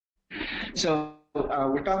So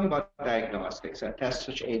we're talking about diagnostics, tests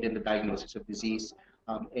which aid in the diagnosis of disease.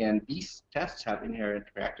 And these tests have inherent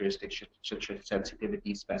characteristics such as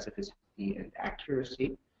sensitivity, specificity, and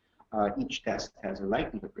accuracy. Each test has a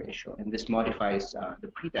likelihood ratio, and this modifies the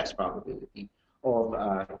pretest probability of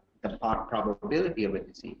the probability of a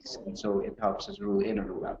disease. And so it helps us rule in or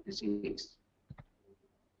rule out disease.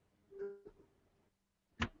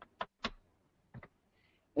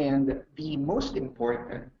 And the most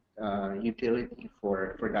important utility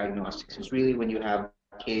for diagnostics is really when you have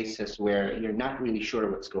cases where you're not really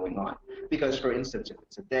sure what's going on. Because, for instance, if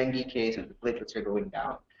it's a dengue case and the platelets are going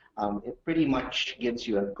down, it pretty much gives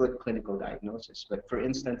you a good clinical diagnosis. But for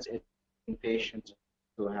instance, in patients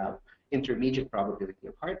who have intermediate probability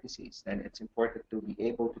of heart disease, then it's important to be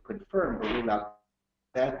able to confirm or rule out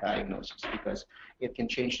that diagnosis because it can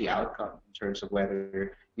change the outcome in terms of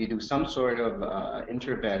whether you do some sort of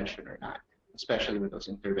intervention or not, especially when those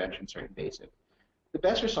interventions are invasive. The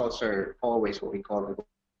best results are always what we call the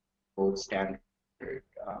gold standard,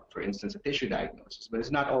 for instance, a tissue diagnosis, but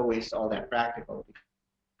it's not always all that practical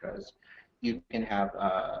because you can have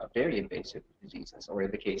very invasive diseases, or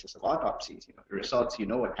in the cases of autopsies, the results,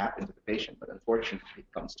 what happened to the patient, but unfortunately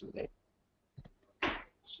it comes too late.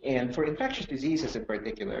 And for infectious diseases in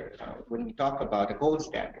particular, when we talk about a gold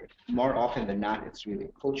standard, more often than not, it's really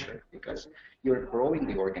culture because you're growing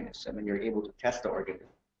the organism and you're able to test the organism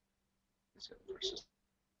versus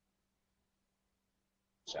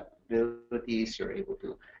susceptibilities, you're able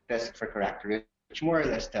to test it for characteristics, which more or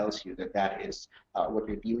less tells you that that is what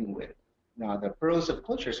you're dealing with. Now, the pros of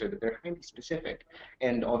cultures are that they're highly specific,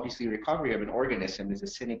 and obviously recovery of an organism is a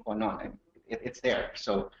sine qua non. I mean, it's there.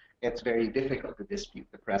 So it's very difficult to dispute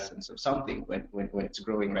the presence of something when it's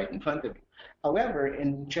growing right in front of you. However,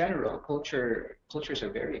 in general, cultures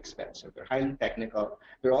are very expensive. They're highly technical.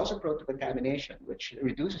 They're also prone to contamination, which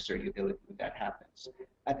reduces their utility when that happens.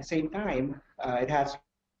 At the same time, it has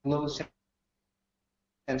low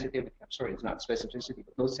sensitivity. I'm sorry, it's not specificity,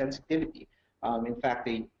 but low sensitivity. In fact,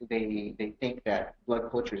 they think that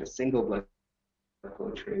blood culture, a single blood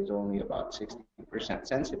culture, is only about 60%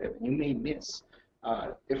 sensitive, and you may miss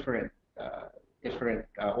different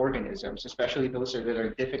organisms, especially those that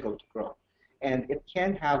are difficult to grow. And it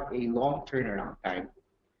can have a long turnaround time,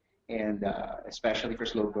 and especially for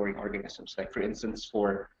slow-growing organisms. Like for instance,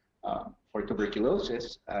 for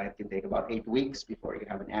tuberculosis, it can take about 8 weeks before you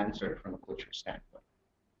have an answer from a culture standpoint.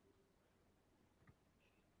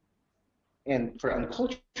 And for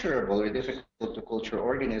unculturable or difficult to culture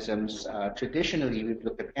organisms, traditionally we've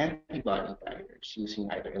looked at antibody titers using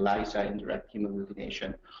either ELISA, indirect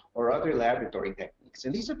chemolumination, or other laboratory techniques.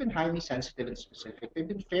 And these have been highly sensitive and specific. They've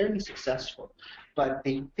been fairly successful, but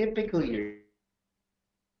they typically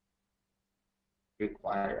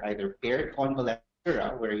require either paired convalescent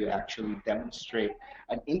where you actually demonstrate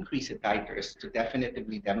an increase in titers to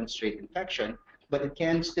definitively demonstrate infection, but it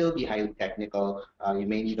can still be highly technical. You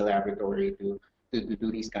may need a laboratory to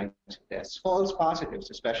do these kinds of tests. False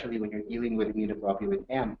positives, especially when you're dealing with immunoglobulin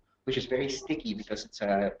M, which is very sticky because it's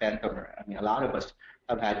a pentamer. I mean, a lot of us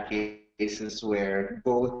have had cases where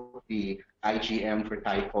both the IgM for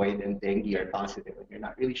typhoid and dengue are positive, and you're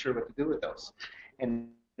not really sure what to do with those. And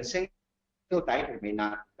the single titer may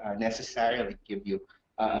not necessarily give you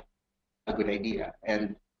a good idea,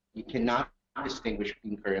 and you cannot distinguish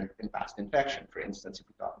between current and past infection. For instance, if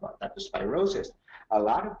we talk about leptospirosis, a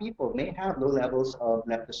lot of people may have low levels of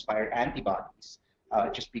leptospire antibodies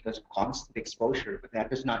just because of constant exposure, but that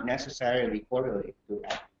does not necessarily correlate to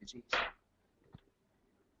active disease.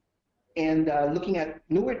 And looking at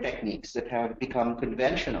newer techniques that have become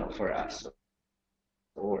conventional for us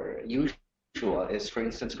or usual is, for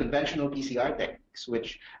instance, conventional PCR techniques,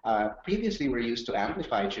 which previously were used to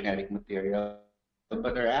amplify genetic material,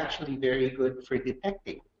 but are actually very good for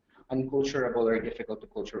detecting unculturable or difficult to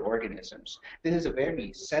culture organisms. This is a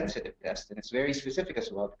very sensitive test, and it's very specific as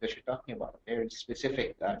well because you're talking about a very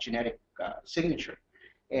specific genetic signature.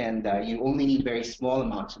 And you only need very small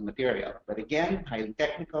amounts of material. But again, highly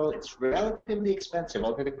technical, it's relatively expensive,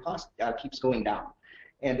 although the cost keeps going down.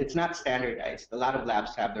 And it's not standardized. A lot of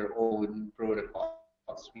labs have their own protocols.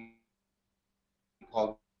 We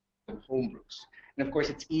call them home brews. And of course,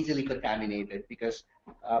 it's easily contaminated because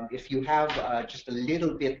if you have just a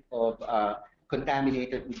little bit of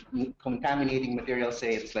contaminating material,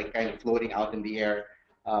 say it's like kind of floating out in the air,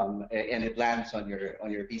 and it lands on your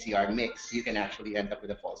PCR mix, you can actually end up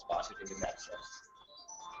with a false positive in that sense.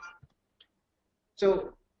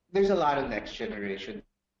 So there's a lot of next generation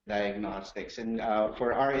diagnostics, and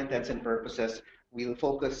for our intents and purposes, we'll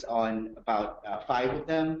focus on about 5 of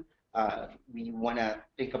them. we want to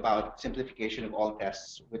think about simplification of all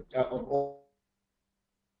tests, of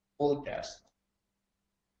all tests,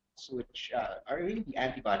 which are really the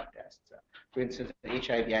antibody tests. For instance, an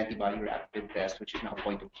HIV antibody rapid test, which is now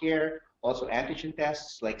point of care. Also, antigen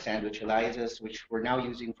tests like sandwich ELISAs, which we're now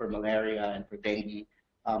using for malaria and for dengue.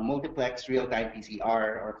 Multiplex real-time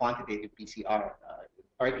PCR or quantitative PCR,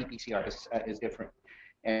 RT-PCR is different,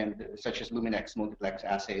 and such as Luminex multiplex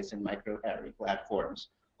assays and microarray platforms.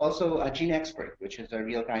 Also, Gene Expert, which is a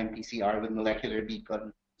real-time PCR with molecular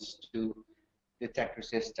beacons to detect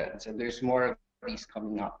resistance, and there's more of these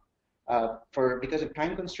coming up. Because of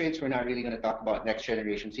time constraints, we're not really going to talk about next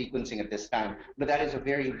generation sequencing at this time, but that is a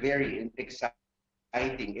very, very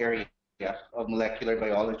exciting area of molecular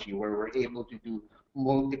biology where we're able to do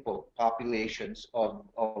multiple populations of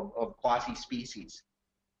quasi-species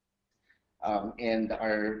and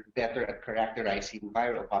are better at characterizing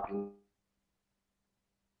viral populations.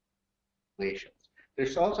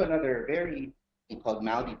 There's also another very called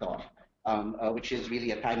MALDI-TOF, which is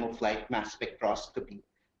really a time-of-flight mass spectroscopy,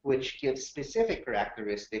 which gives specific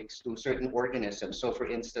characteristics to certain organisms. So, for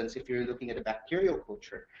instance, if you're looking at a bacterial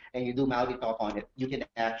culture and you do MALDI-TOF on it, you can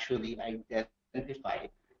actually identify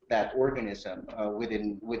that organism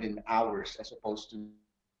within hours as opposed to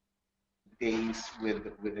days with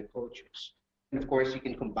the cultures. And of course, you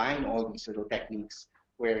can combine all these little techniques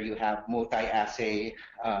where you have multi-assay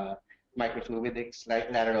microfluidics, like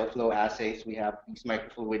lateral flow assays. We have these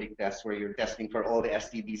microfluidic tests where you're testing for all the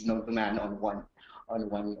STDs known to man on one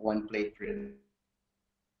plate, for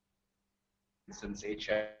instance,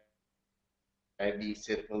 HIV,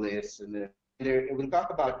 syphilis, and we'll talk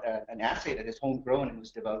about an assay that is homegrown and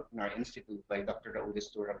was developed in our institute by Dr. Raul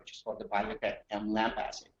Estura, which is called the Biotech M-LAMP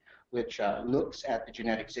assay, which looks at the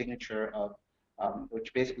genetic signature of,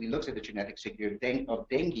 which basically looks at the genetic signature of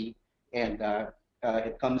dengue, and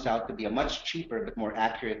it comes out to be a much cheaper but more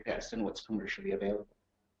accurate test than what's commercially available.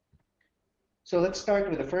 So let's start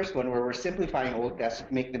with the first one where we're simplifying old tests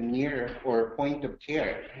to make them near or point of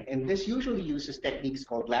care. And this usually uses techniques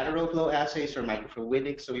called lateral flow assays or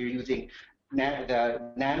microfluidics. So you're using the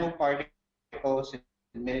nanoparticles and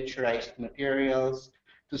miniaturized materials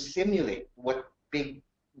to simulate what big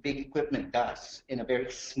equipment does in a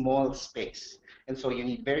very small space. And so you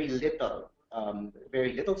need very little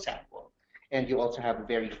sample. And you also have a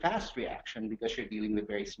very fast reaction because you're dealing with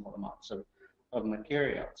very small amounts of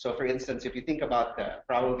material. So for instance, if you think about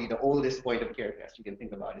probably the oldest point of care test you can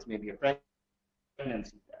think about is maybe a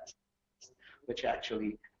pregnancy test, which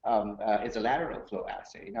actually is a lateral flow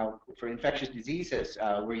assay. Now, for infectious diseases,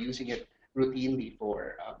 we're using it routinely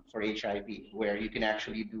for HIV, where you can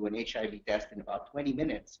actually do an HIV test in about 20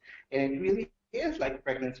 minutes. And it really is like a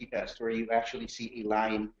pregnancy test where you actually see a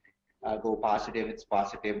line go positive, it's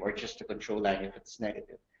positive, or just a control line if it's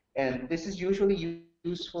negative. And this is usually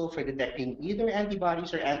useful for detecting either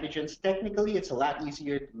antibodies or antigens. Technically, it's a lot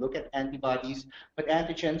easier to look at antibodies, but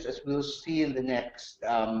antigens, as we'll see in the next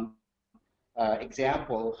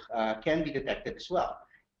example, can be detected as well.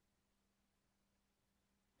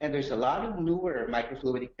 And there's a lot of newer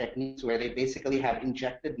microfluidic techniques where they basically have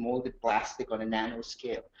injected molded plastic on a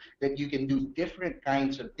nanoscale that you can do different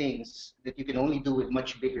kinds of things that you can only do with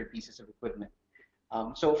much bigger pieces of equipment.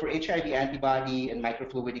 So for HIV antibody and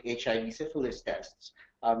microfluidic HIV syphilis tests,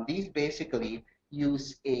 these basically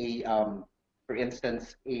use for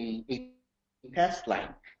instance, a test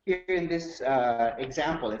line. Here in this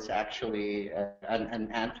example, it's actually an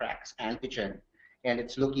anthrax antigen, and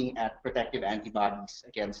it's looking at protective antibodies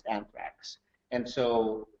against anthrax. And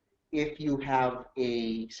so if you have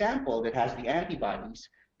a sample that has the antibodies,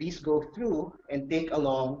 these go through and take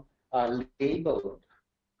along labeled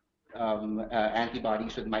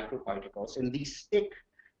antibodies with microparticles, and these stick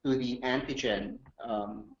to the antigen.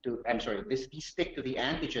 These stick to the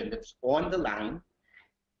antigen that's on the line,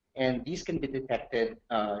 and these can be detected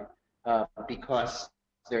because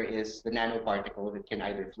there is the nanoparticle that can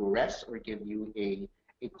either fluoresce or give you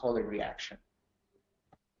a color reaction.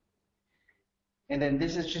 And then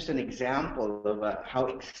this is just an example of how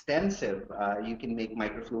extensive you can make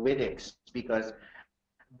microfluidics because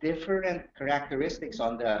different characteristics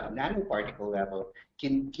on the nanoparticle level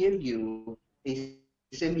can give you a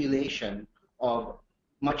simulation of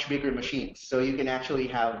much bigger machines. So you can actually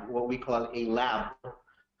have what we call a lab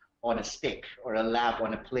on a stick or a lab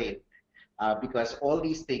on a plate because all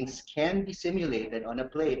these things can be simulated on a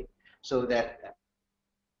plate so that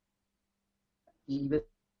even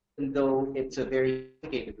though it's a very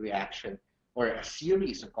complicated reaction or a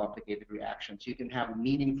series of complicated reactions, you can have a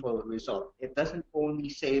meaningful result. It doesn't only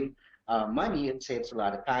save money, it saves a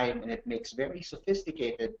lot of time, and it makes very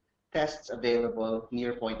sophisticated tests available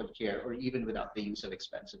near point of care or even without the use of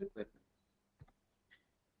expensive equipment.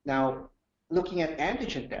 Now, looking at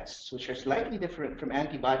antigen tests, which are slightly different from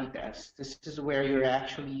antibody tests, this is where you're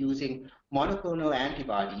actually using monoclonal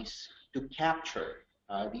antibodies to capture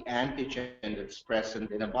the antigen that's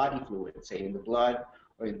present in a body fluid, say in the blood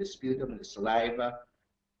or in the sputum, in the saliva.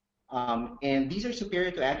 And these are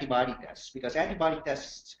superior to antibody tests because antibody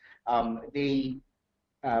tests, they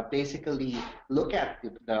basically look at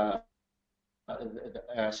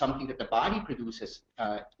something that the body produces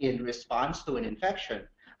in response to an infection.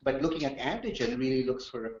 But looking at antigen really looks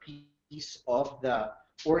for a piece of the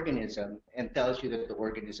organism and tells you that the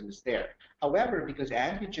organism is there. However, because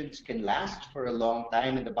antigens can last for a long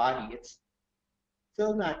time in the body, it's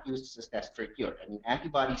still not used as a test for cure. I mean,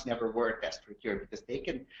 antibodies never were a test for cure because they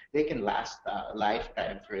can last a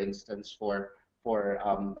lifetime. For instance, for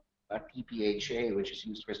a TPHA, which is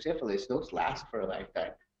used for syphilis, those last for a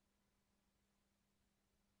lifetime.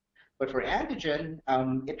 But for antigen,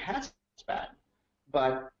 it has its lifespan,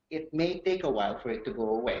 but it may take a while for it to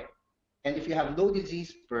go away. And if you have low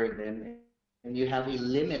disease burden and you have a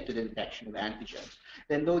limit to the detection of antigens,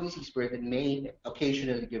 then low disease burden may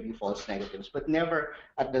occasionally give you false negatives, but never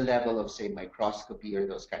at the level of, say, microscopy or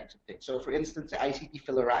those kinds of things. So, for instance, the ICT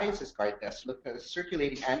filariasis card test looked at a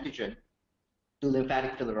circulating antigen to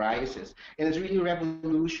lymphatic filariasis, and it's really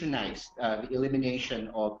revolutionized the elimination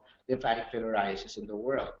of lymphatic filariasis in the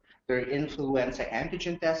world. There are influenza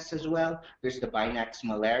antigen tests as well. There's the Binax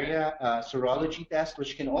malaria serology test,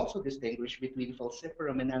 which can also distinguish between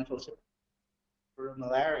falciparum and non-falciparum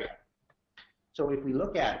malaria. So if we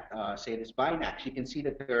look at, say, this Binax, you can see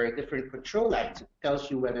that there are different control lines. It tells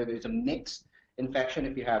you whether there's a mixed infection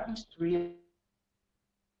if you have these 3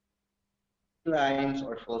 lines,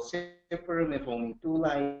 or falciparum if only 2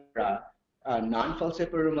 lines, or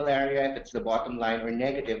non-falciparum malaria if it's the bottom line, or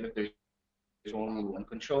negative if there's only one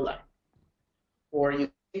control line. Or you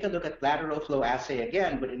can take a look at lateral flow assay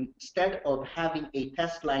again, but instead of having a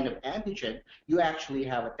test line of antigen, you actually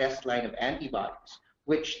have a test line of antibodies,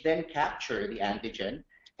 which then capture the antigen.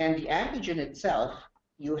 And the antigen itself,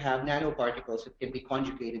 you have nanoparticles that can be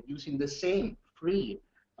conjugated using the same free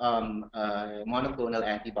monoclonal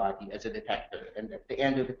antibody as a detector. And at the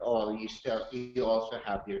end of it all, you also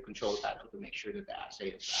have your control panel to make sure that the assay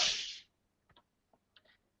is valid.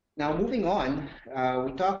 Now, moving on,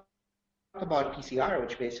 we talked about PCR,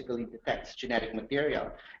 which basically detects genetic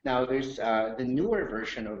material. Now, there's the newer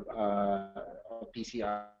version of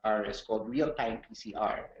PCR is called real-time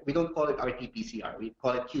PCR. We don't call it RT-PCR. We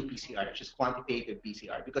call it qPCR, which is quantitative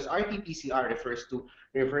PCR, because RT-PCR refers to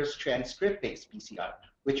reverse transcriptase PCR,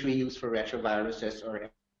 which we use for retroviruses or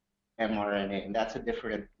mRNA, and that's a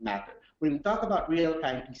different matter. When we talk about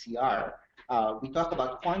real-time PCR, we talk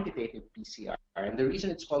about quantitative PCR, and the reason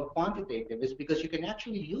it's called quantitative is because you can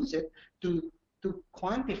actually use it to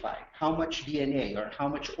quantify how much DNA or how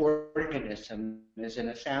much organism is in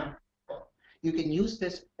a sample. You can use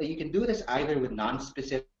this. You can do this either with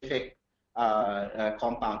non-specific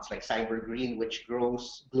compounds like cybergreen, which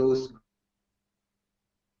glows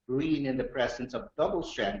green in the presence of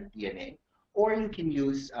double-stranded DNA, or you can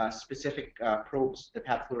use specific probes that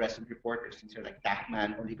have fluorescent reporters. These are like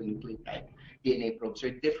Tacman oligonucleotide DNA probes.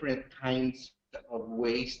 There are different kinds of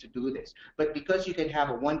ways to do this. But because you can have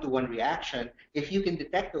a one-to-one reaction, if you can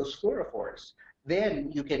detect those fluorophores,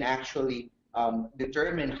 then you can actually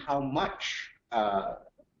determine how much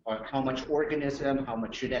or how much organism, how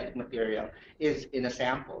much genetic material is in a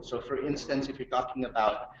sample. So for instance, if you're talking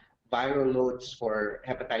about viral loads for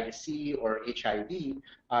hepatitis C or HIV,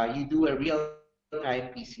 you do a real-time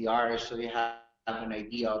PCR so you have an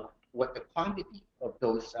idea of what the quantity of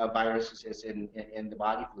those viruses is in the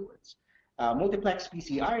body fluids. Multiplex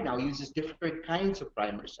PCR now uses different kinds of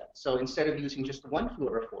primer sets. So instead of using just one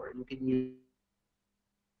fluorophore, you can use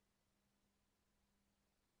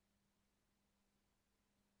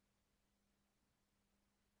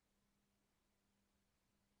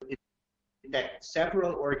detect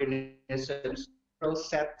several organisms, several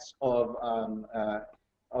sets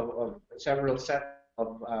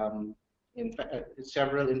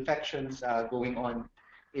several infections going on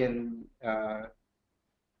in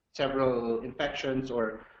several infections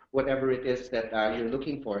or whatever it is that you're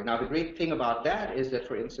looking for. Now, the great thing about that is that,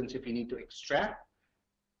 for instance, if you need to extract,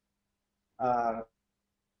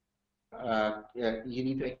 you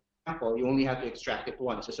need to example, you only have to extract it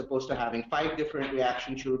once, as opposed to having 5 different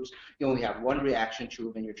reaction tubes. You only have one reaction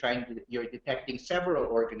tube, and you're detecting several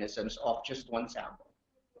organisms off just one sample.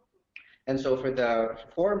 And so for the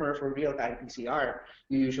former, for real-time PCR,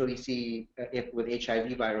 you usually see it with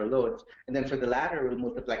HIV viral loads. And then for the latter, with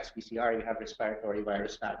multiplex PCR, you have respiratory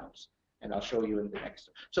virus panels. And I'll show you in the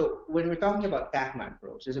next. So when we're talking about Pacman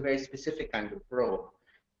probes, it's a very specific kind of probe.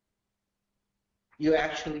 You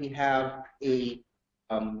actually have a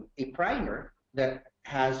primer that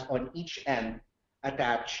has on each end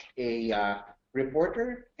attached a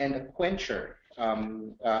reporter and a quencher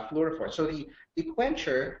fluorophore. So the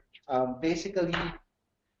quencher basically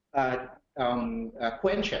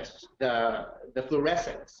quenches the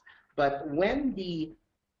fluorescence. But when the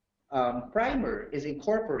primer is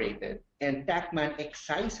incorporated and TACMAN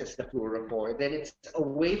excises the fluorophore, then it's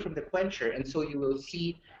away from the quencher, and so you will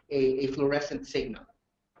see a fluorescent signal.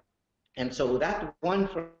 And so that one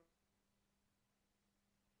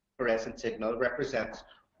fluorescent signal represents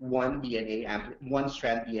one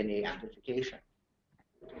strand DNA amplification.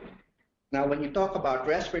 Now, when you talk about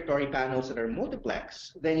respiratory panels that are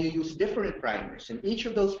multiplex, then you use different primers, and each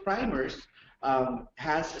of those primers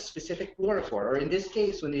has a specific fluorophore, or in this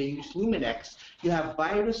case, when they use Luminex, you have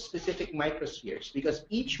virus-specific microspheres, because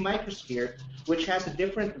each microsphere, which has a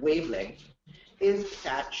different wavelength, is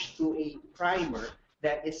attached to a primer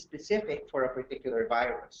that is specific for a particular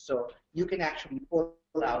virus. So you can actually pull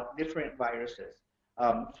out different viruses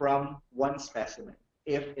from one specimen.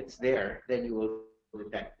 If it's there, then you will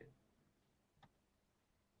detect it.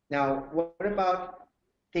 Now, what about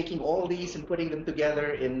taking all these and putting them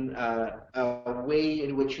together in a way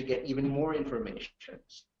in which you get even more information?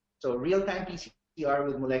 So real-time PCR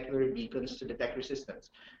with molecular beacons to detect resistance.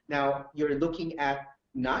 Now, you're looking at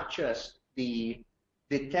not just the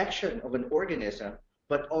detection of an organism,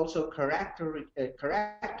 but also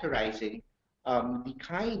characterizing the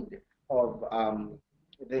kind of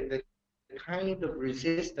the kind of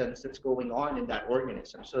resistance that's going on in that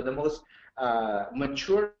organism. So the most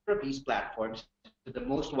mature of these platforms, the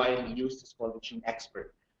most widely used, is called the Gene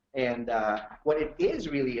Expert. And what it is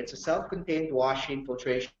really, it's a self-contained washing,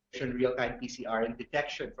 filtration, real-time PCR, and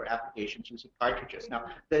detection for applications using cartridges. Now,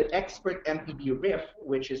 the Expert MPB RIF,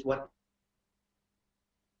 which is what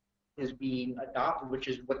is being adopted, which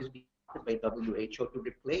is what is being adopted by WHO to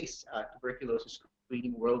replace tuberculosis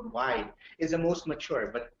screening worldwide, is the most mature.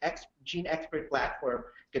 But Gene Expert platform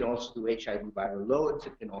can also do HIV viral loads.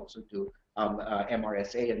 It can also do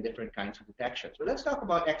MRSA and different kinds of detection. So let's talk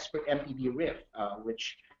about Expert MPB RIF,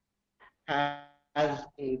 which has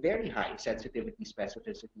a very high sensitivity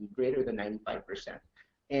specificity, greater than 95%.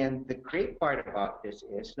 And the great part about this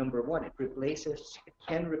is, number one, it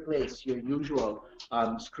can replace your usual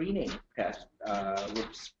screening test with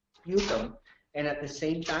sputum, and at the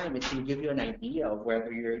same time, it can give you an idea of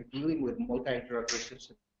whether you're dealing with multi-drug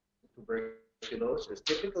resistant tuberculosis.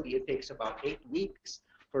 Typically, it takes about 8 weeks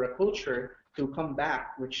for a culture to come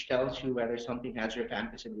back, which tells you whether something has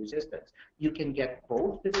rifampicin resistance. You can get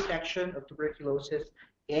both the detection of tuberculosis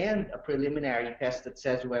and a preliminary test that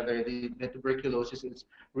says whether the tuberculosis is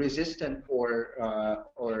resistant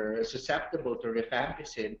or susceptible to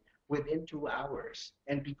rifampicin within 2 hours.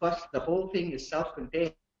 And because the whole thing is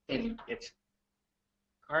self-contained, it's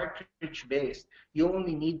cartridge-based, you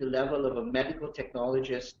only need the level of a medical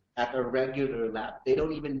technologist at a regular lab. They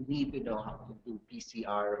don't even need to know how to do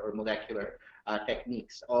PCR or molecular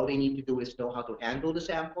techniques. All they need to do is know how to handle the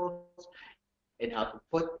samples and how to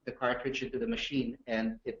put the cartridge into the machine,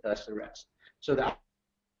 and it does the rest. So the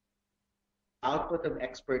output of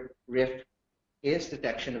Expert RIF is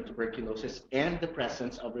detection of tuberculosis and the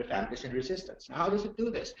presence of rifampicin resistance. Now, how does it do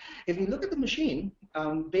this? If you look at the machine,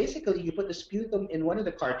 basically you put the sputum in one of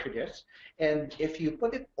the cartridges, and if you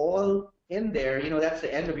put it all in there, that's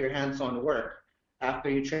the end of your hands-on work after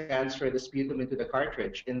you transfer the sputum into the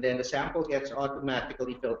cartridge. And then the sample gets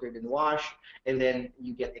automatically filtered and washed, and then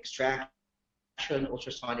you get extraction,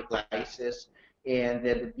 ultrasonic lysis, and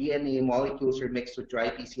then the DNA molecules are mixed with dry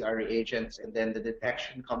PCR reagents, and then the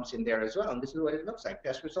detection comes in there as well. And this is what it looks like.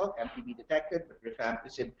 Test result, MPB detected, but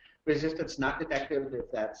rifampicin resistance not detected if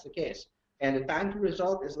that's the case. And the time to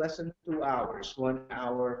result is less than 2 hours, 1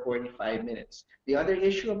 hour, 45 minutes. The other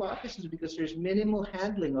issue about this is because there's minimal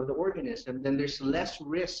handling of the organism, then there's less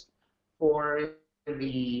risk for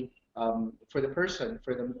the person,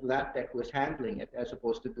 for the lab tech who is handling it, as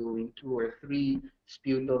opposed to doing 2 or 3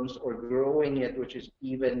 sputums or growing it, which is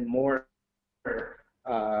even more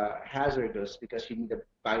hazardous because you need a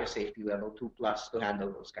biosafety level 2+ to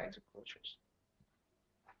handle those kinds of cultures.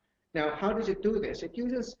 Now, how does it do this? It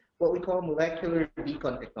uses what we call molecular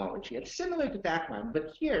beacon technology. It's similar to TACMAN,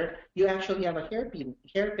 but here you actually have a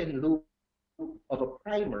hairpin loop of a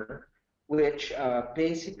primer, which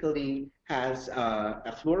basically has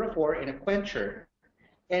a fluorophore and a quencher.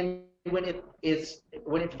 And when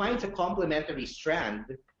it finds a complementary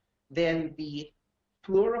strand, then the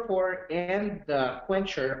fluorophore and the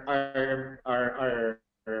quencher are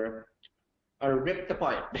ripped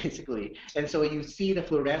apart basically, and so you see the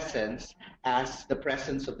fluorescence as the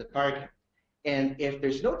presence of the target. And if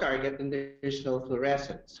there's no target, then there's no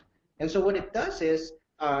fluorescence. And so what it does is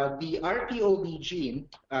the RPOB gene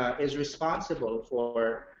is responsible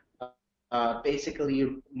for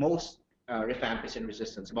basically most rifampicin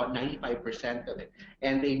resistance, about 95% of it.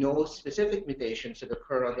 And they know specific mutations that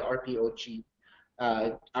occur on the RPOB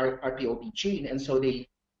gene, and so they use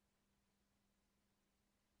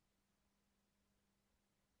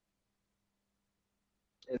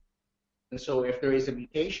that to identify and so if there is a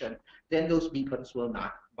mutation, then those beacons will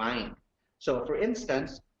not bind. So for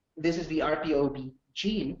instance, this is the RPOB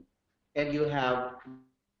gene, and you have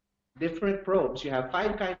different probes. You have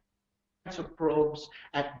 5 kinds of probes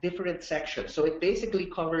at different sections. So it basically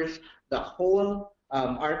covers the whole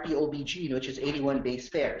RPOB gene, which is 81 base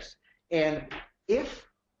pairs. And if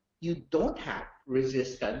you don't have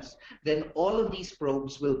resistance, then all of these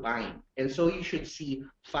probes will bind. And so you should see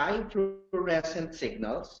 5 fluorescent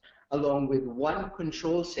signals along with 1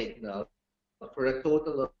 control signal for a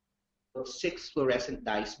total of 6 fluorescent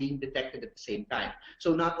dyes being detected at the same time.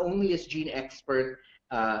 So not only is GeneXpert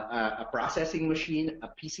a processing machine, a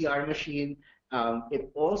PCR machine,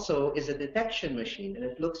 it also is a detection machine, and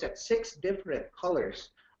it looks at 6 different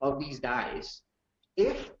colors of these dyes.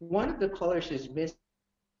 If one of the colors is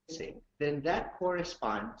missing, then that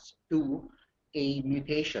corresponds to a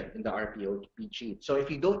mutation in the RPOB gene. So if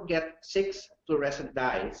you don't get 6 fluorescent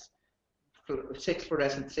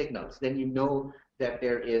signals, then you know that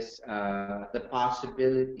there is the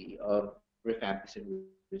possibility of rifampicin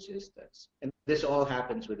resistance. And this all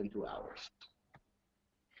happens within 2 hours.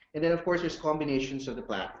 And then, of course, there's combinations of the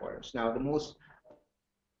platforms. Now, the most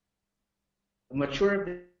mature of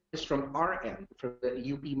this from our end, from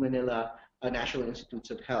the UP Manila National Institutes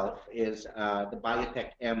of Health, is the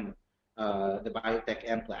Biotech M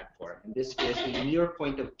platform. And this is a near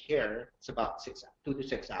point of care. It's about 2 to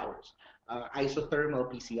 6 hours. Isothermal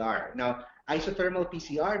PCR. Now, isothermal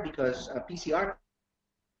PCR, because PCR,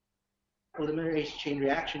 polymerase chain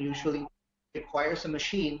reaction, usually requires a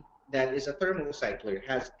machine that is a thermocycler. It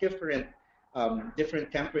has different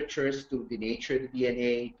temperatures to denature the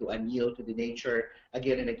DNA, to anneal, to denature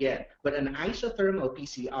again and again. But an isothermal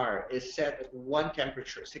PCR is set at one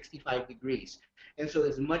temperature, 65 degrees. And so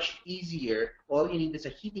it's much easier. All you need is a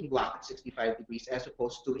heating block at 65 degrees as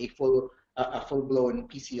opposed to a full-blown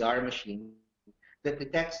PCR machine that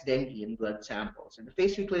detects dengue in blood samples. And the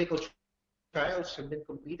phase 3 clinical trials have been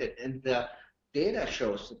completed, and the data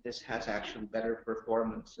shows that this has actually better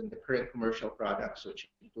performance than the current commercial products, which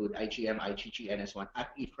include IgM, IgG, NS1, at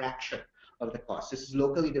a fraction of the cost. This is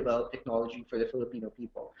locally developed technology for the Filipino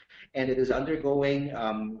people, and it is undergoing.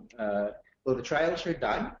 Well, the trials are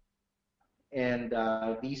done, and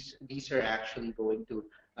these are actually going to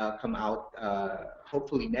come out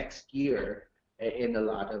hopefully next year in a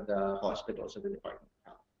lot of the hospitals of the Department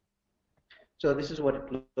of Health. So this is what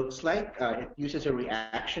it looks like. It uses a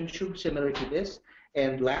reaction tube similar to this.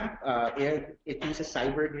 And LAMP, it uses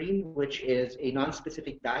cybergreen, which is a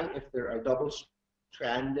non-specific dye. If there are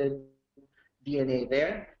double-stranded DNA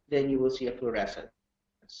there, then you will see a fluorescence,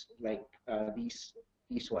 like these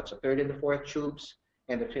ones. So third and the fourth tubes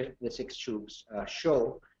and the fifth and the sixth tubes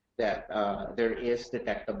show that there is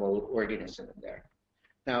detectable organism in there.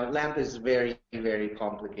 Now, LAMP is very, very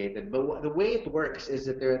complicated, but the way it works is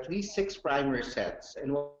that there are at least 6 primer sets,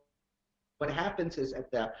 and what happens is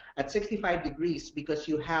at 65 degrees, because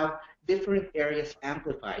you have different areas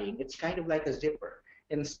amplifying, it's kind of like a zipper.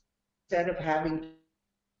 Instead of having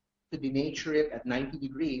to denature it at 90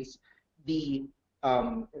 degrees, the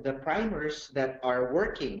the primers that are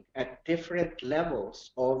working at different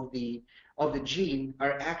levels of the gene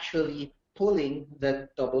are actually pulling the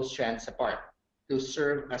double strands apart to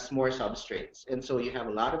serve as more substrates. And so you have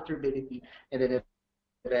a lot of turbidity, and then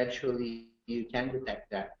eventually you can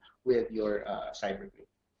detect that with your cybergreen.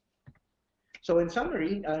 So in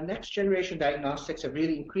summary, next generation diagnostics have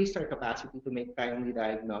really increased our capacity to make timely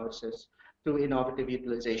diagnosis through innovative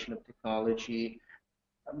utilization of technology.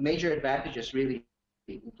 Major advantages really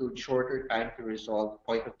include shorter time to resolve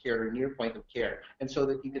point of care or near point of care, and so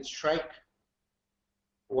that you can strike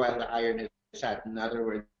while the iron is hot. In other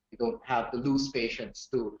words, you don't have to lose patients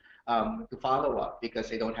to follow up because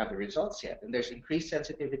they don't have the results yet. And there's increased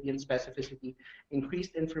sensitivity and specificity,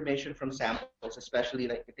 increased information from samples, especially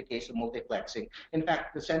like in the case of multiplexing. In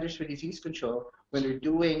fact, the Centers for Disease Control, when they're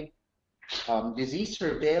doing disease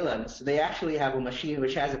surveillance, they actually have a machine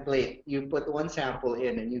which has a plate. You put one sample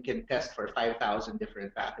in and you can test for 5,000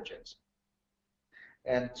 different pathogens.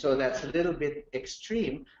 And so that's a little bit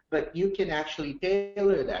extreme, but you can actually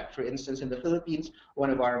tailor that. For instance, in the Philippines, one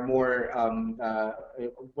of our more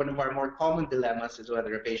common dilemmas is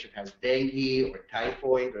whether a patient has dengue or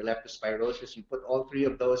typhoid or leptospirosis. You put all three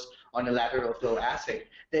of those on a lateral flow assay,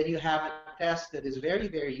 then you have a test that is very,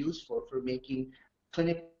 very useful for making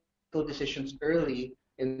clinical decisions early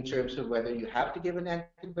in terms of whether you have to give an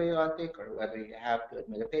antibiotic or whether you have to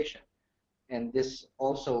admit a patient. And this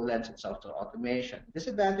also lends itself to automation.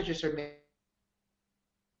 Disadvantages are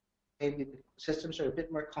maybe the systems are a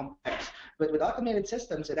bit more complex, but with automated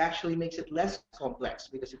systems, it actually makes it less complex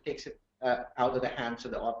because it takes it out of the hands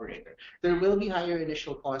of the operator. There will be higher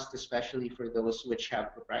initial costs, especially for those which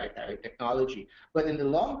have proprietary technology. But in the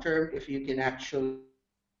long term, if you can actually use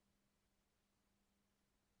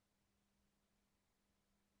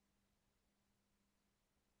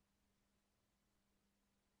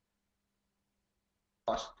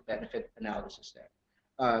cost-benefit analysis there,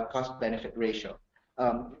 cost-benefit ratio.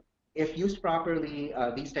 If used properly,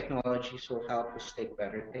 these technologies will help us take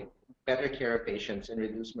better care of patients and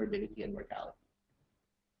reduce morbidity and mortality.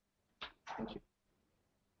 Thank you.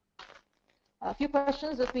 A few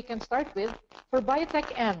questions that we can start with. For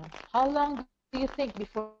Biotech M, how long do you think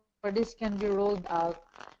before this can be rolled out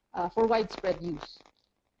for widespread use?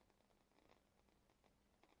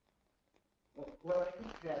 Well, I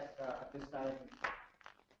think that at this time,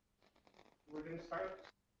 we're going to start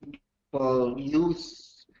people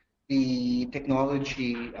use the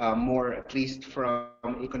technology more, at least from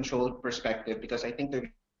a controlled perspective, because I think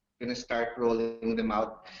they're going to start rolling them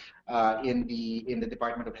out in the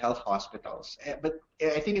Department of Health hospitals. But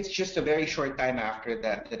I think it's just a very short time after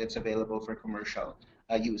that it's available for commercial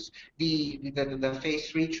use. The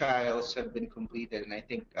phase 3 trials have been completed, and I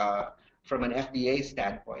think from an FDA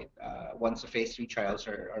standpoint, once the phase 3 trials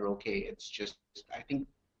are okay, it's just I think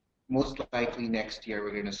most likely next year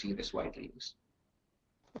we're going to see this widely used.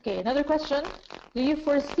 Okay, another question. Do you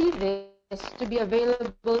foresee this to be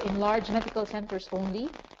available in large medical centers only,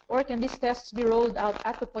 or can these tests be rolled out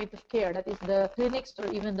at the point of care, that is the clinics or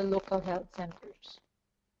even the local health centers?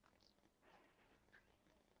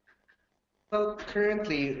 Well,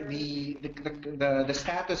 currently the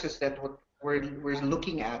status is that what we're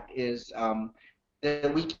looking at is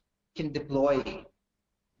that we can deploy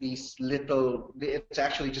these little. It's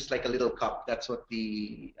actually just like a little cup. That's what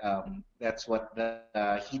the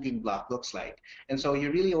heating block looks like. And so you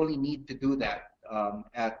really only need to do that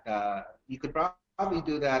you could probably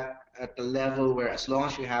do that at the level where, as long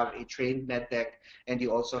as you have a trained med tech and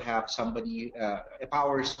you also have somebody, a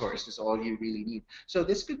power source is all you really need. So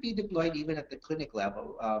this could be deployed even at the clinic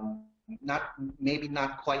level. Maybe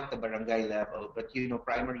not quite the barangay level, but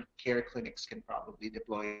primary care clinics can probably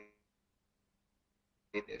deploy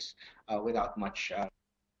this without much.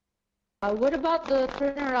 What about the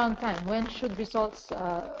turnaround time? When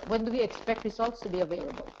do we expect results to be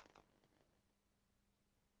available?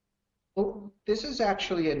 Well, this is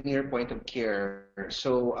actually a near point of care.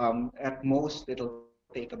 So at most, it'll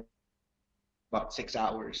take about 6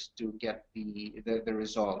 hours to get the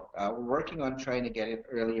result. We're working on trying to get it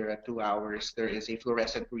earlier at 2 hours. There is a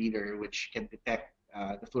fluorescent reader which can detect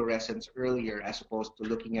the fluorescence earlier, as opposed to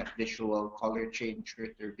looking at visual color change or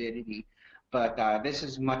turbidity. But this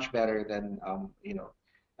is much better than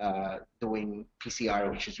doing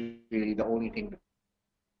PCR, which is really the only thing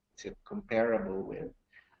that's comparable with.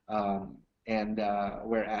 And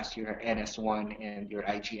whereas your NS1 and your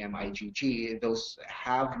IgM, IgG, those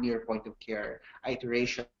have near point of care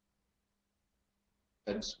iterations,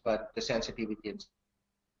 but the sensitivity and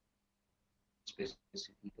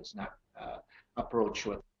specificity does not approach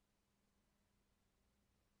what.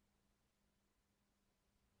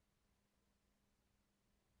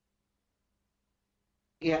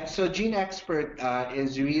 Yeah, so Gene Expert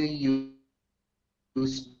is really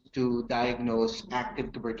used to diagnose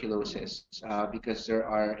active tuberculosis because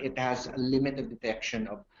it has a limit of detection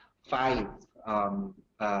of 5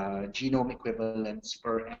 genome equivalents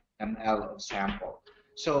per ml of sample.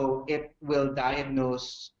 So it will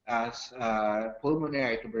diagnose as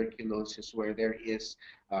pulmonary tuberculosis where there is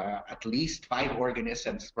at least 5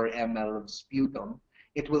 organisms per ml of sputum.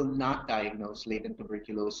 It will not diagnose latent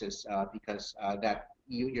tuberculosis because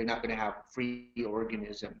you're not going to have free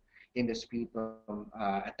organism in the sputum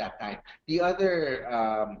at that time. The other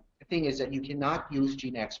thing is that you cannot use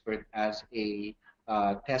Gene Expert as a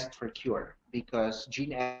test for cure, because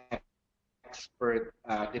Gene Expert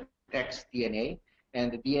detects DNA, and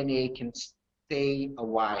the DNA can stay a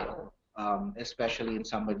while especially in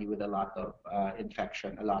somebody with a lot of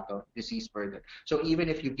infection, a lot of disease burden. So even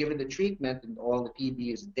if you've given the treatment and all the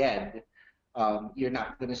TB is dead, you're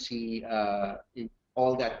not going to see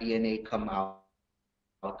all that DNA come out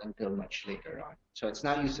until much later on. So it's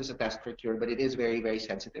not used as a test for cure, but it is very, very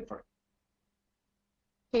sensitive for.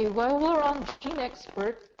 Okay, while we're on Gene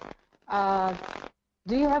Expert, uh,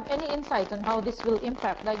 do you have any insight on how this will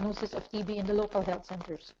impact diagnosis of TB in the local health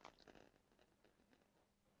centers?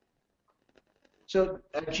 So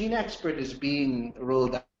Gene Expert is being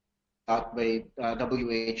rolled out by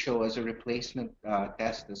WHO as a replacement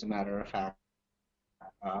test, as a matter of fact,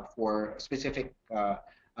 for specific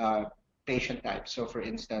patient types. So, for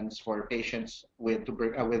instance, for patients with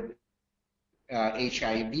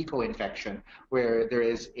HIV co-infection, where there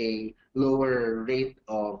is a lower rate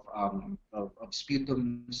of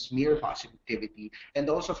sputum smear positivity, and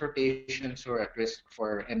also for patients who are at risk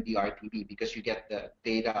for MDR-TB, because you get the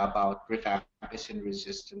data about rifampicin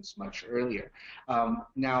resistance much earlier.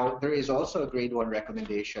 Now, there is also a grade 1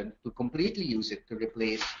 recommendation to completely use it to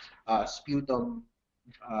replace sputum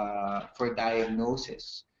for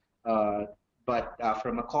diagnosis. But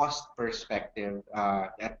from a cost perspective,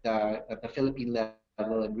 at the Philippine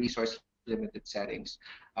level and resource limited settings,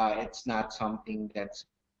 it's not something that's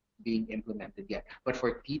being implemented yet. But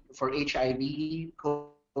for HIV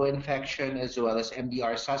co-infection as well as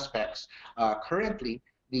MDR suspects, currently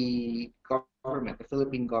the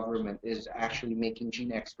Philippine government is actually making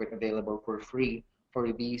Gene Expert available for free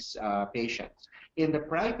for these patients. In the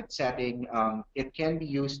private setting, it can be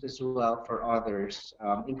used as well for others,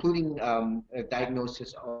 including a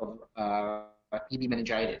diagnosis of TB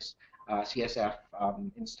meningitis, CSF,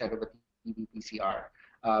 instead of a TB PCR.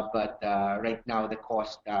 But right now, the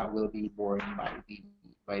cost will be borne by the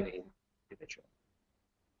individual.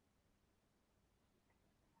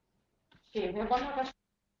 Okay, we have one more question.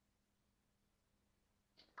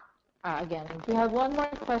 Again, we have one more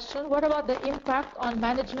question. What about the impact on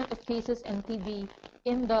management of cases and TB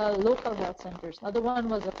in the local health centers? Another one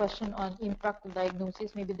was a question on impact of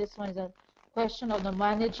diagnosis. Maybe this one is a question of the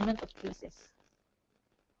management of cases.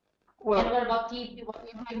 And what about TB?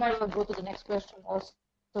 We might as well go to the next question also,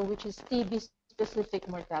 which is TB specific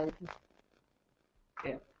mortality.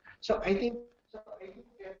 Yeah. So I think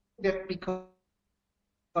that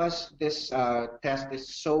because this test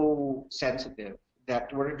is so sensitive,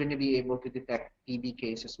 that we're going to be able to detect TB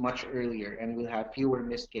cases much earlier, and we'll have fewer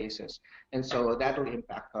missed cases. And so that will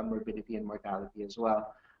impact on morbidity and mortality as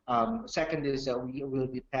well. Second is that we will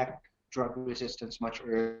detect drug resistance much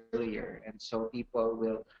earlier, and so people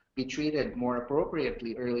will be treated more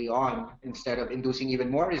appropriately early on, instead of inducing even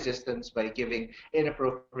more resistance by giving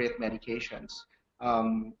inappropriate medications.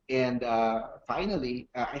 And finally,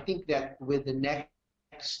 I think that with the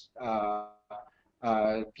next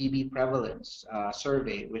TB prevalence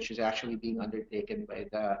survey, which is actually being undertaken by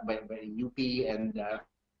UP and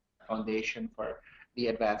Foundation for the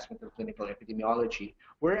Advancement of Clinical Epidemiology,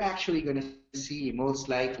 we're actually going to see most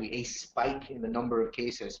likely a spike in the number of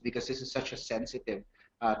cases, because this is such a sensitive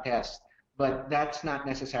test. But that's not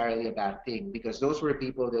necessarily a bad thing, because those were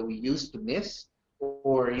people that we used to miss,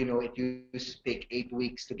 or it used to take 8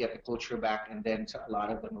 weeks to get the culture back, and then a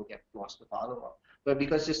lot of them will get lost to follow-up. But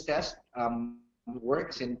because this test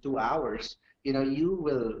works in 2 hours, you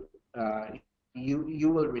will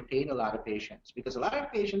retain a lot of patients, because a lot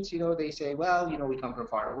of patients, they say, well, we come from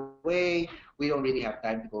far away, we don't really have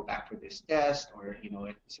time to go back for this test, or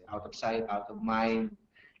it's out of sight, out of mind.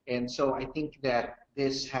 And so I think that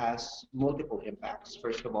this has multiple impacts.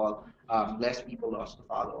 First of all, less people lost to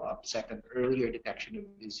follow-up. Second, earlier detection of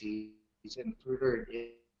disease. And third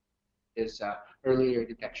is earlier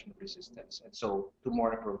detection of resistance. And so to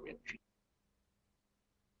more appropriate treatment.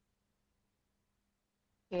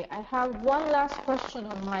 Okay, I have one last question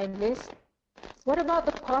on my list. What about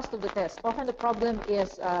the cost of the test? Often the problem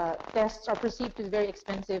is tests are perceived to be very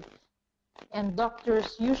expensive, and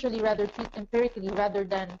doctors usually rather treat empirically rather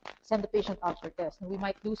than send the patient out for tests. And we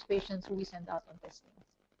might lose patients who we send out on testing.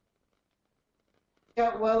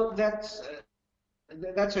 Yeah, well, that's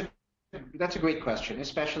a great question,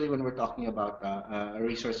 especially when we're talking about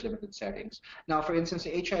resource-limited settings. Now, for instance,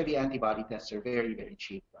 the HIV antibody tests are very, very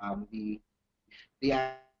cheap.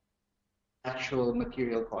 The actual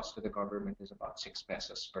material cost to the government is about 6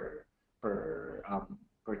 pesos per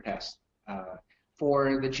test.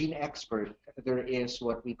 For the Gene Expert, there is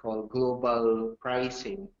what we call global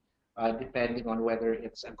pricing, depending on whether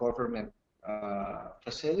it's a government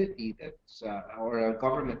facility or a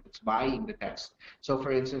government that's buying the test. So,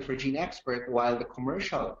 for instance, for Gene Expert, while the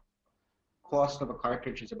commercial cost of a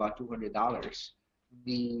cartridge is about $200,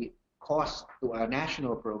 the cost to a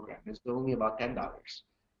national program is only about $10.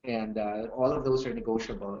 And all of those are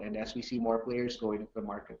negotiable. And as we see more players going into the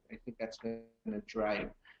market, I think that's going to drive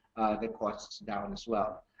the costs down as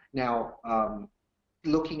well. Now,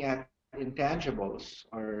 looking at intangibles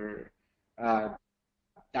or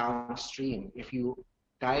downstream, if you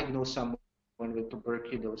diagnose someone with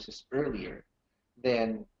tuberculosis earlier,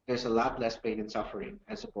 then there's a lot less pain and suffering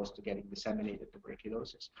as opposed to getting disseminated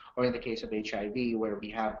tuberculosis. Or in the case of HIV, where we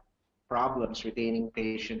have problems retaining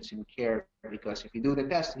patients in care because if you do the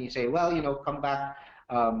test and you say, well, come back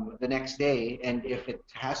the next day, and if it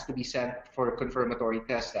has to be sent for a confirmatory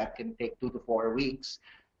test that can take 2 to 4 weeks,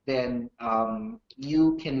 then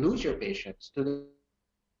you can lose your patients to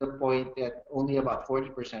the point that only about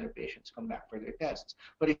 40% of patients come back for their tests.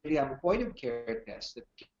 But if you have a point of care test that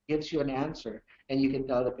gives you an answer, and you can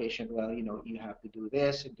tell the patient, well, you have to do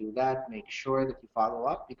this and do that, make sure that you follow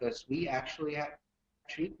up because we actually have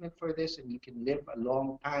treatment for this and you can live a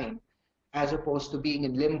long time as opposed to being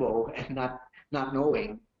in limbo and not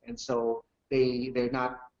knowing. And so they're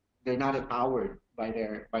not empowered by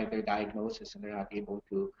their diagnosis, and they're not able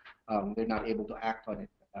to act on it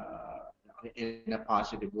in a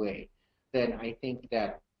positive way. Then I think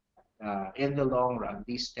that in the long run,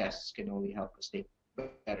 these tests can only help us take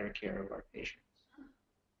better care of our patients.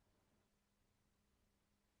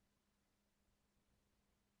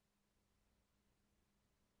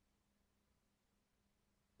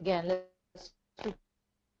 Again, let's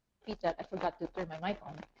repeat that. I forgot to turn my mic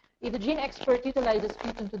on. If the gene expert utilizes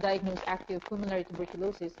sputum to diagnose active pulmonary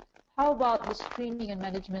tuberculosis, how about the screening and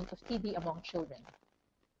management of TB among children?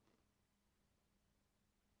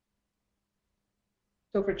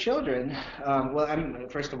 So for children, well,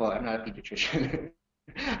 first of all, I'm not a pediatrician,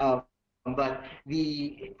 but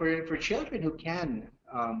for children who can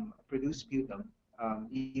produce sputum,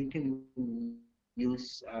 you can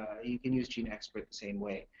use Gene Expert the same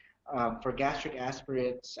way. For gastric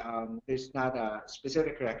aspirates, there's not a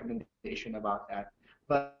specific recommendation about that.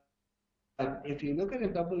 But if you look at the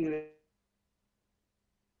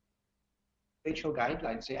WHO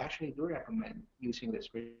guidelines, they actually do recommend using this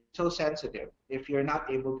for children because it's so sensitive. If you're not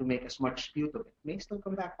able to make as much sputum, it may still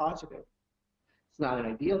come back positive. It's not an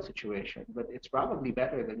ideal situation, but it's probably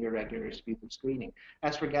better than your regular sputum screening.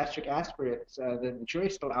 As for gastric aspirates, the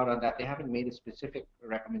jury's still out on that. They haven't made a specific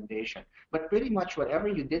recommendation. But pretty much whatever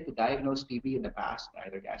you did to diagnose TB in the past,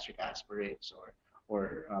 either gastric aspirates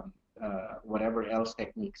or whatever else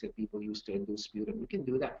techniques that people use to induce sputum, you can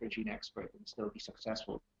do that for Gene Expert and still be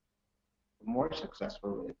successful, more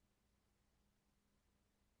successful with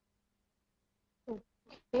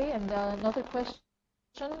Okay, and another question.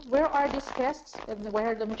 Where are these tests and where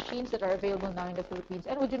are the machines that are available now in the Philippines?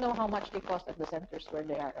 And would you know how much they cost at the centers where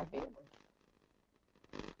they are available?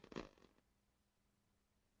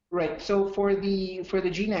 Right. So for the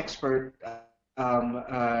Gene Expert,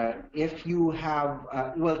 if you have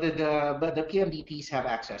well, but the PMDTs have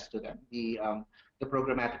access to them. The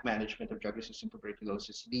programmatic management of drug-resistant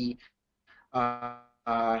tuberculosis. The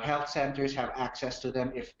health centers have access to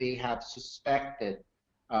them if they have suspected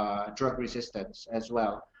drug resistance as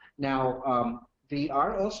well. Now, they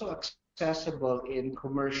are also accessible in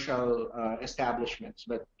commercial establishments,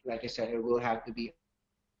 but like I said, it will have to be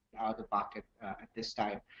out of pocket at this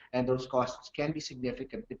time. And those costs can be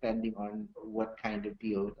significant depending on what kind of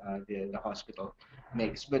deal the hospital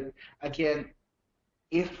makes. But again,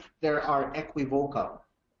 if there are equivocal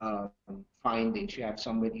findings, you have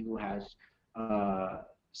somebody who has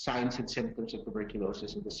signs and symptoms of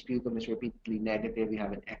tuberculosis, and the sputum is repeatedly negative, you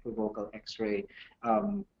have an equivocal X-ray,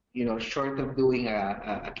 short of doing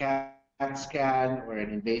a CAT scan or an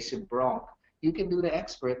invasive bronch, you can do the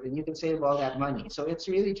expert and you can save all that money. So it's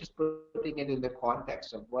really just putting it in the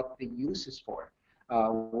context of what the use is for,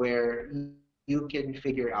 where you can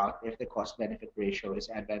figure out if the cost-benefit ratio is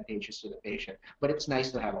advantageous to the patient. But it's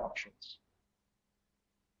nice to have options.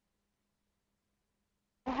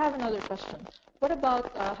 I have another question. What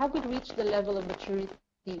about, have we reached the level of maturity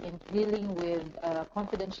in dealing with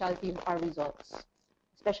confidentiality of our results,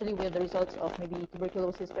 especially with the results of maybe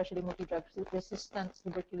tuberculosis, especially multi-drug resistant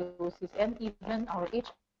tuberculosis, and even our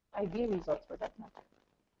HIV results for that matter?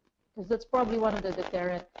 Because that's probably one of the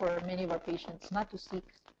deterrent for many of our patients not to seek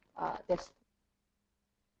testing.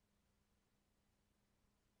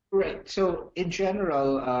 Right. So in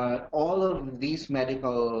general, all of these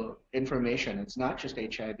medical information, it's not just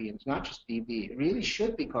HIV, it's not just TB, it really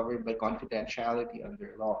should be covered by confidentiality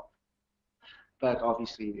under law. But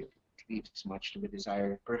obviously, it leaves much to be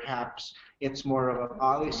desired. Perhaps it's more of a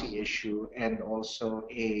policy issue and also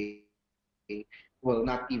well,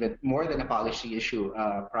 not even more than a policy issue,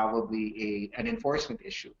 probably an enforcement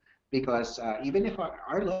issue. because even if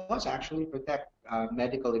our laws actually protect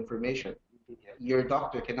medical information, your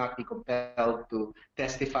doctor cannot be compelled to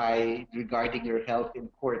testify regarding your health in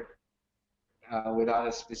court without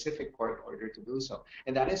a specific court order to do so.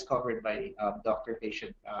 And that is covered by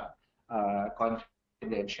doctor-patient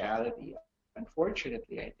confidentiality.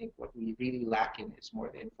 Unfortunately, I think what we really lack in is more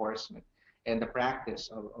the enforcement and the practice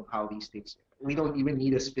of how these things. We don't even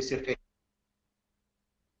need a specific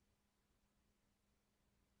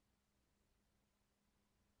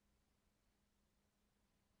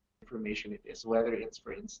information it is, whether it's,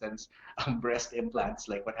 for instance, breast implants,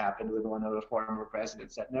 like what happened with one of the former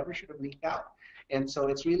presidents that never should have leaked out. And so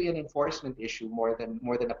it's really an enforcement issue more than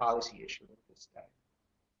a policy issue at this time.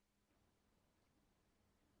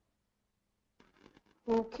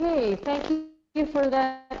 Okay, thank you for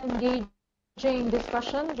that engaging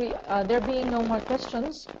discussion. There being no more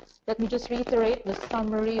questions, let me just reiterate the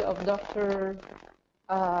summary of Dr.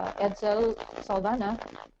 Edsel Salvana.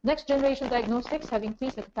 Next generation diagnostics have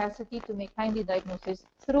increased the capacity to make timely diagnosis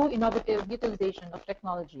through innovative utilization of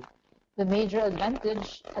technology. The major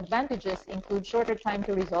advantages include shorter time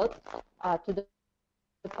to result, to the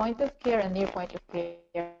point of care and near point of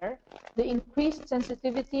care, the increased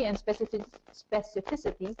sensitivity and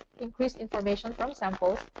specificity, increased information from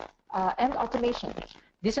samples, and automation.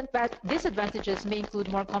 Disadvantages may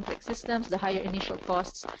include more complex systems, the higher initial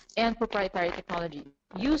costs, and proprietary technology.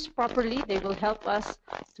 Used properly, they will help us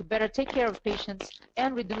to better take care of patients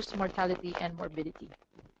and reduce mortality and morbidity.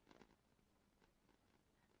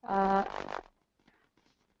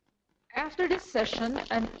 After this session,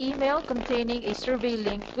 an email containing a survey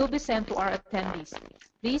link will be sent to our attendees.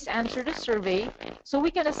 Please answer the survey so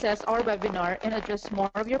we can assess our webinar and address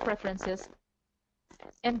more of your preferences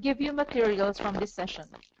and give you materials from this session.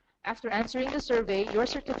 After answering the survey, your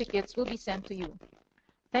certificates will be sent to you.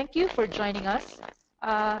 Thank you for joining us.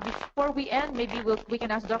 Before we end, maybe we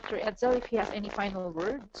can ask Dr. Edsel if he has any final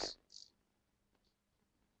words.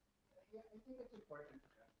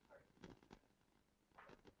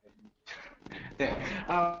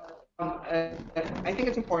 I think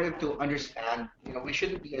it's important to understand, we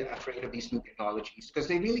shouldn't be afraid of these new technologies because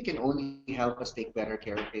they really can only help us take better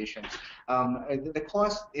care of patients. The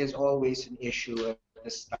cost is always an issue at the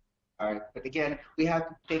start, but again, we have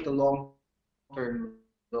to take a long-term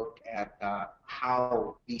look at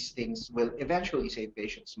how these things will eventually save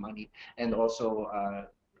patients money and also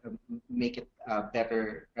make it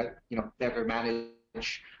better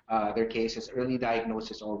manage their cases. Early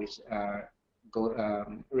diagnosis always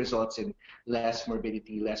results in less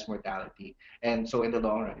morbidity, less mortality, and so in the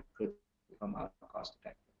long run, it could become cost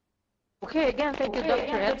effective. Okay, again, thank you,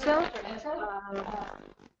 Dr. Edsel.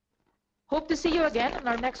 Hope to see you again on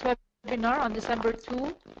our next webinar on December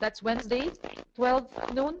 2. That's Wednesday,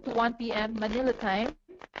 12 noon to 1 p.m. Manila time.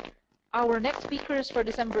 Our next speakers for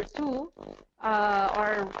December 2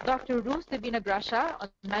 are Dr. Ruth Divina Gracia on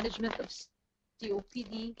management of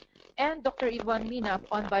COPD and Dr. Ivan Minap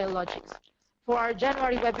on biologics. For our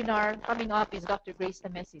January webinar coming up is Dr. Grace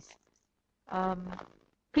Tamesis.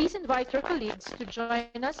 Please invite your colleagues to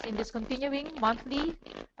join us in this continuing monthly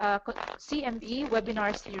CME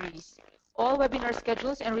webinar series. All webinar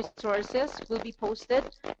schedules and resources will be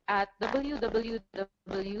posted at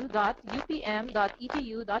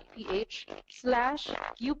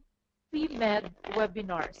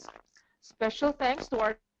www.upm.edu.ph/UPMedwebinars. Special thanks to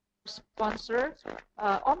our sponsor,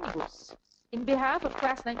 Omnibus. In behalf of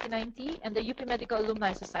Class 1990 and the UP Medical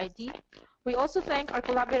Alumni Society, we also thank our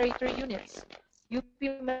collaborator units, UP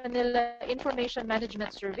Manila Information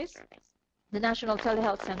Management Service, the National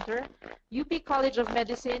Telehealth Center, UP College of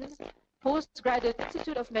Medicine, Postgraduate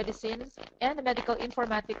Institute of Medicine, and the Medical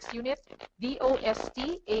Informatics Unit,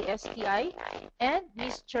 DOST-ASTI, and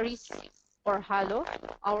Ms. Charisse Orhalo,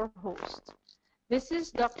 our host. This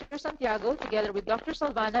is Dr. Santiago, together with Dr.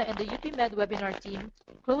 Salvana and the UP Med webinar team,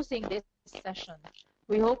 closing this session.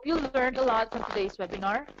 We hope you learned a lot from today's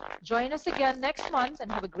webinar. Join us again next month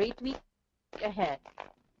and have a great week ahead.